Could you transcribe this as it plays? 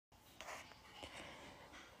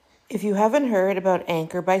If you haven't heard about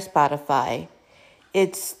Anchor by Spotify,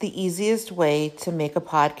 it's the easiest way to make a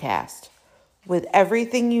podcast with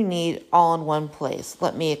everything you need all in one place.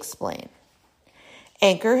 Let me explain.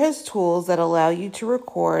 Anchor has tools that allow you to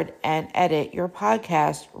record and edit your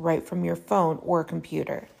podcast right from your phone or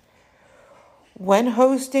computer. When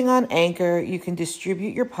hosting on Anchor, you can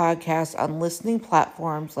distribute your podcast on listening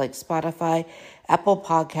platforms like Spotify, Apple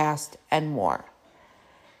Podcast, and more.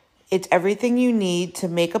 It's everything you need to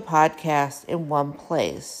make a podcast in one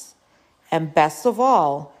place. And best of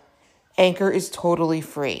all, Anchor is totally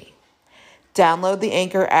free. Download the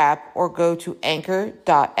Anchor app or go to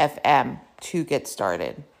anchor.fm to get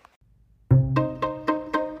started.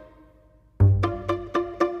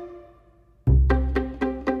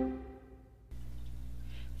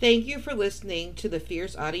 Thank you for listening to the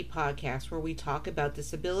Fierce Audie podcast, where we talk about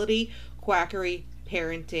disability, quackery,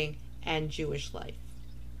 parenting, and Jewish life.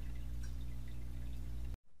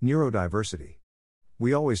 Neurodiversity.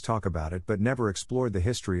 We always talk about it but never explored the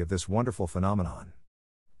history of this wonderful phenomenon.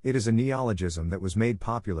 It is a neologism that was made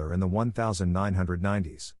popular in the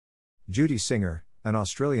 1990s. Judy Singer, an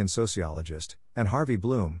Australian sociologist, and Harvey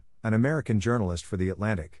Bloom, an American journalist for The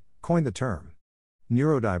Atlantic, coined the term.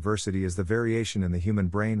 Neurodiversity is the variation in the human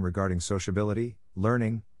brain regarding sociability,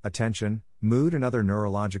 learning, attention, mood, and other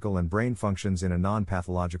neurological and brain functions in a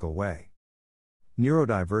non-pathological way.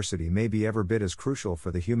 Neurodiversity may be every bit as crucial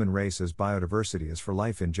for the human race as biodiversity is for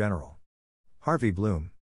life in general. Harvey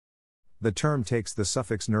Bloom. The term takes the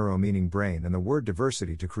suffix neuro meaning brain and the word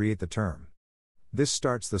diversity to create the term. This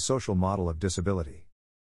starts the social model of disability.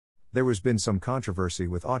 There has been some controversy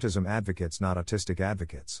with autism advocates, not autistic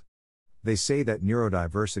advocates. They say that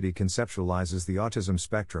neurodiversity conceptualizes the autism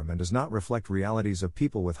spectrum and does not reflect realities of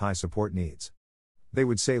people with high support needs. They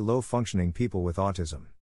would say low-functioning people with autism.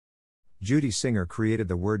 Judy Singer created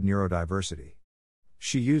the word neurodiversity.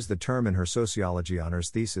 She used the term in her sociology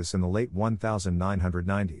honors thesis in the late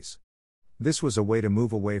 1990s. This was a way to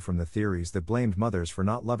move away from the theories that blamed mothers for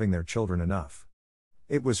not loving their children enough.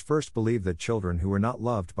 It was first believed that children who were not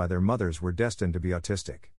loved by their mothers were destined to be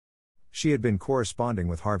autistic. She had been corresponding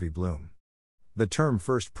with Harvey Bloom. The term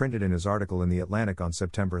first printed in his article in The Atlantic on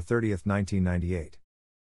September 30, 1998.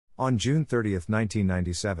 On June 30,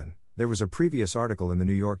 1997, there was a previous article in the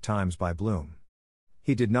New York Times by Bloom.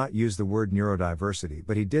 He did not use the word neurodiversity,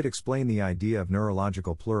 but he did explain the idea of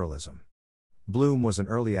neurological pluralism. Bloom was an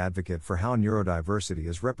early advocate for how neurodiversity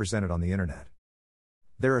is represented on the internet.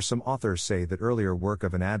 There are some authors say that earlier work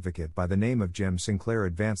of an advocate by the name of Jim Sinclair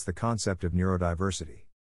advanced the concept of neurodiversity.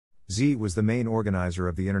 Z was the main organizer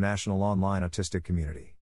of the international online autistic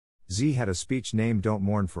community. Z had a speech named Don't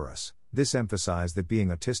Mourn for Us. This emphasized that being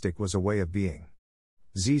autistic was a way of being.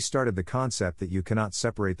 Z started the concept that you cannot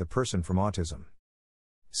separate the person from autism.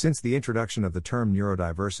 Since the introduction of the term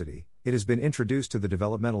neurodiversity, it has been introduced to the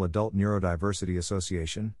Developmental Adult Neurodiversity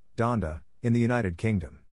Association, DANDA, in the United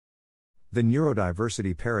Kingdom. The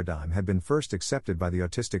neurodiversity paradigm had been first accepted by the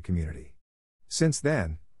autistic community. Since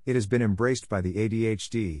then, it has been embraced by the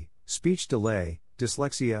ADHD, speech delay,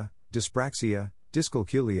 dyslexia, dyspraxia,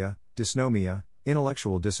 dyscalculia, dysnomia,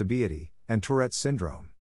 intellectual disability, and Tourette's syndrome.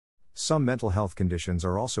 Some mental health conditions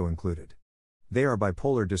are also included. They are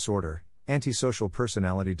bipolar disorder, antisocial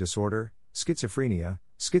personality disorder, schizophrenia,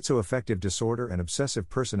 schizoaffective disorder, and obsessive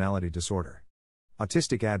personality disorder.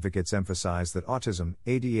 Autistic advocates emphasize that autism,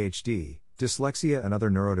 ADHD, dyslexia, and other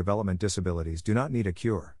neurodevelopment disabilities do not need a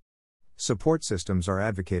cure. Support systems are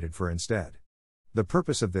advocated for instead. The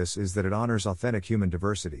purpose of this is that it honors authentic human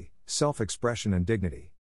diversity, self-expression, and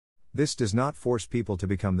dignity. This does not force people to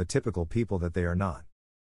become the typical people that they are not.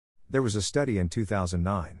 There was a study in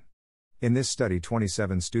 2009. In this study,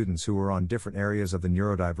 27 students who were on different areas of the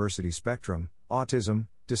neurodiversity spectrum, autism,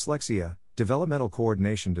 dyslexia, developmental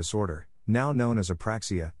coordination disorder, now known as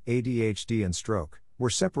apraxia, ADHD, and stroke, were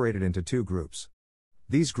separated into two groups.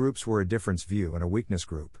 These groups were a difference view and a weakness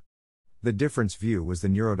group. The difference view was the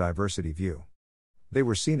neurodiversity view. They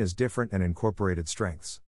were seen as different and incorporated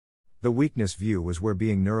strengths. The weakness view was where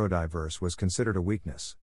being neurodiverse was considered a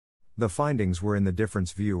weakness. The findings were in the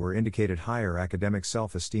difference view or indicated higher academic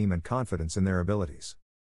self-esteem and confidence in their abilities.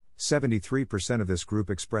 73% of this group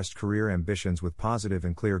expressed career ambitions with positive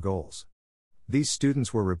and clear goals. These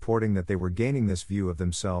students were reporting that they were gaining this view of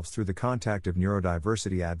themselves through the contact of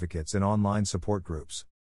neurodiversity advocates in online support groups.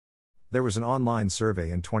 There was an online survey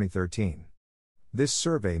in 2013. This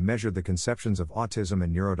survey measured the conceptions of autism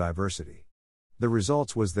and neurodiversity. The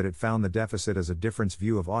results was that it found the deficit as a difference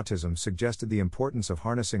view of autism suggested the importance of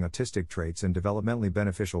harnessing autistic traits in developmentally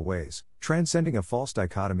beneficial ways, transcending a false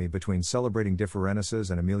dichotomy between celebrating differences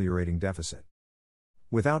and ameliorating deficit.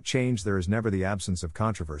 Without change, there is never the absence of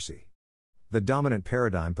controversy. The dominant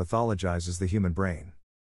paradigm pathologizes the human brain.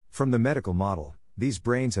 From the medical model, these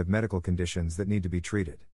brains have medical conditions that need to be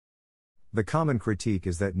treated. The common critique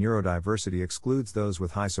is that neurodiversity excludes those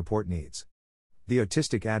with high support needs. The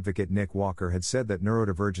autistic advocate Nick Walker had said that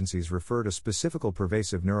neurodivergencies refer to specific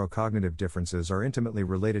pervasive neurocognitive differences are intimately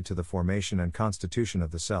related to the formation and constitution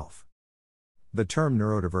of the self. The term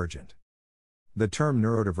neurodivergent. The term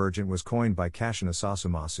neurodivergent was coined by Kashin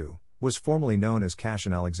Asasumasu, was formerly known as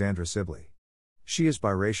Kashin Alexandra Sibley. She is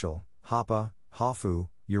biracial, Hapa, Hafu,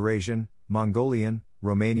 Eurasian, Mongolian,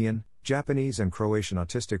 Romanian, Japanese and Croatian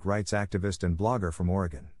autistic rights activist and blogger from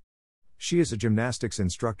Oregon. She is a gymnastics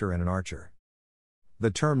instructor and an archer. The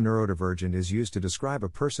term neurodivergent is used to describe a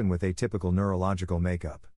person with atypical neurological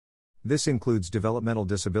makeup. This includes developmental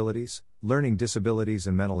disabilities, learning disabilities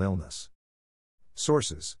and mental illness.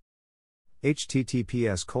 Sources: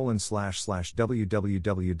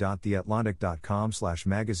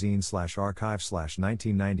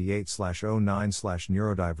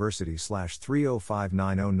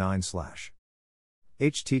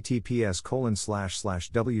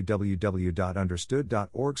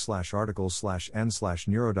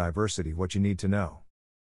 https://www.understood.org/articles/n/neurodiversity What you need to know.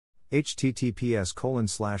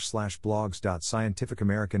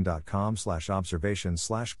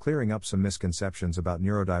 https://blogs.scientificamerican.com/observations/clearing up some misconceptions about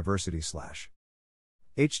neurodiversity/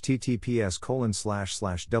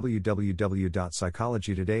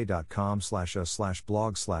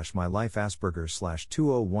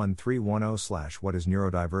 https://www.psychologytoday.com/blog/my-life-asperger's/201310/what is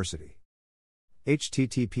neurodiversity.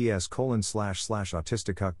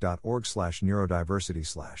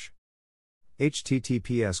 https://autistic.org/neurodiversity/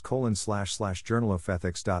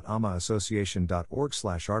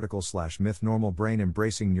 https://journalofethics.ama-association.org/article/myth normal brain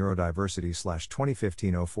embracing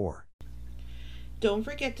neurodiversity/2015-04. Don't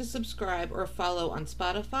forget to subscribe or follow on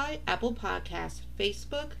Spotify, Apple Podcasts,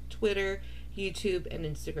 Facebook, Twitter, YouTube, and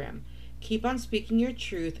Instagram. Keep on speaking your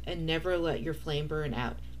truth and never let your flame burn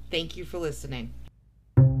out. Thank you for listening.